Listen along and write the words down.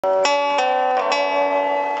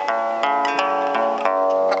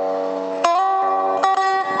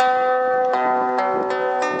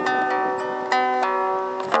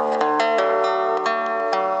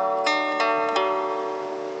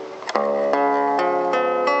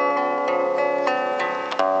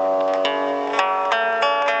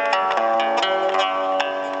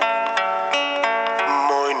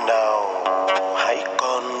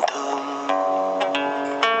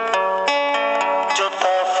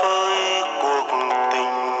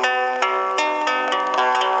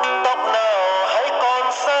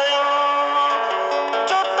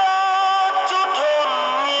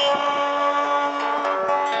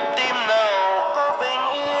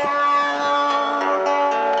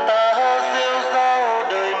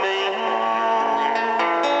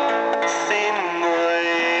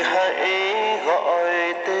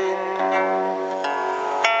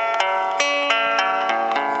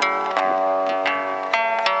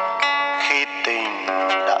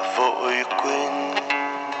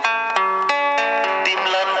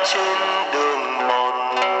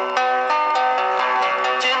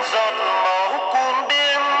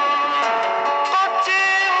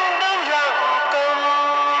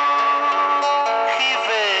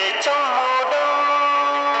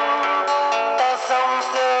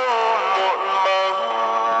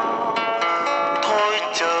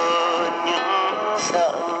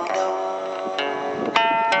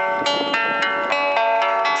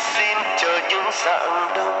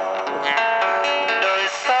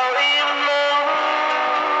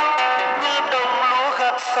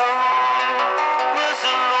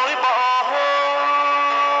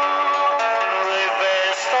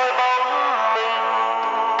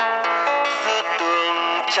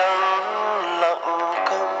trăng lặng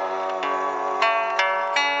câm.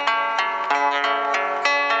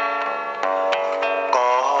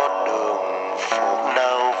 Có đường phố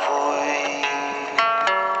nào vui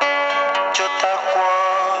cho ta qua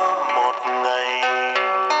một ngày,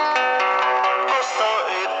 có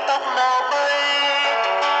sợi tóc nào bay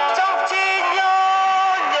trong trí nhớ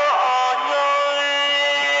nhỏ nhoi.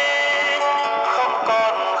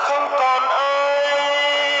 Không còn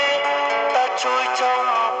ai ta trôi trong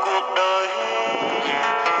cuộc đời,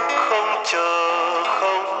 không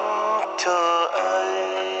chờ ai.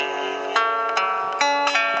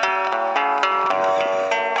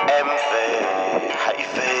 Em về, hãy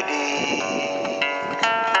về đi,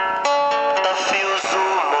 ta phiêu du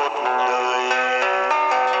một đời,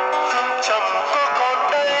 hương trầm có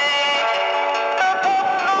còn đây, ta thắp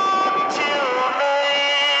nốt chiều nay.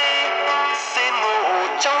 Xin ngủ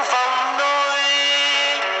trong vòng nôi,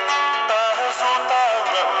 ta du ta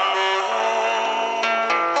ngậm ngùi.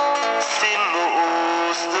 Xin ngủ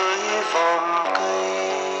dưới vòng cây.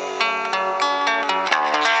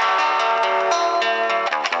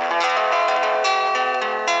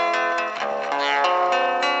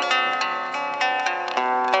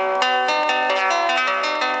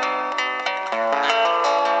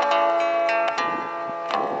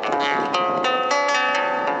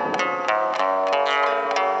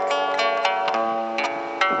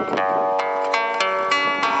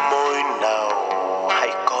 Môi nào hãy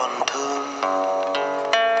còn thơm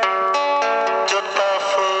cho ta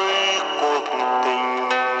phơi cuộc tình,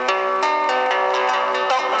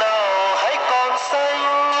 tóc nào hãy còn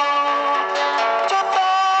xanh cho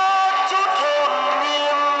ta chút hồn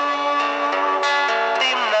nhiên,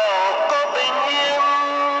 tim nào có bình yên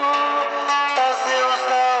ta rêu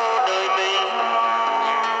rao đời mình.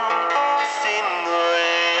 Xin người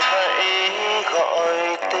hãy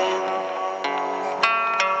gọi tên.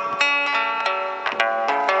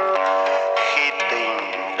 Khi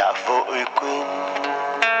tình đã vội quên,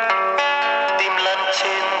 tim lăn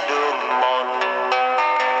trên đường mòn,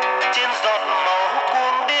 trên giọt máu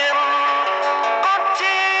cuồng điên, con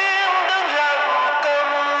chim đứng lặng câm.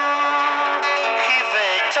 Khi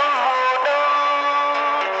về trong mùa đông,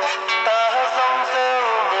 ta rong rêu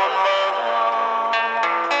muộn màng,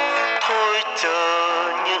 thôi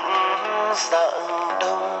chờ những dạng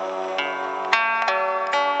đông.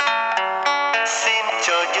 Xin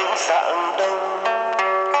chờ những dạng đông,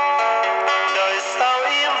 đời sao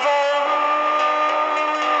im vắng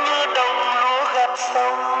như đồng lúa gặt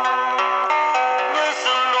xong.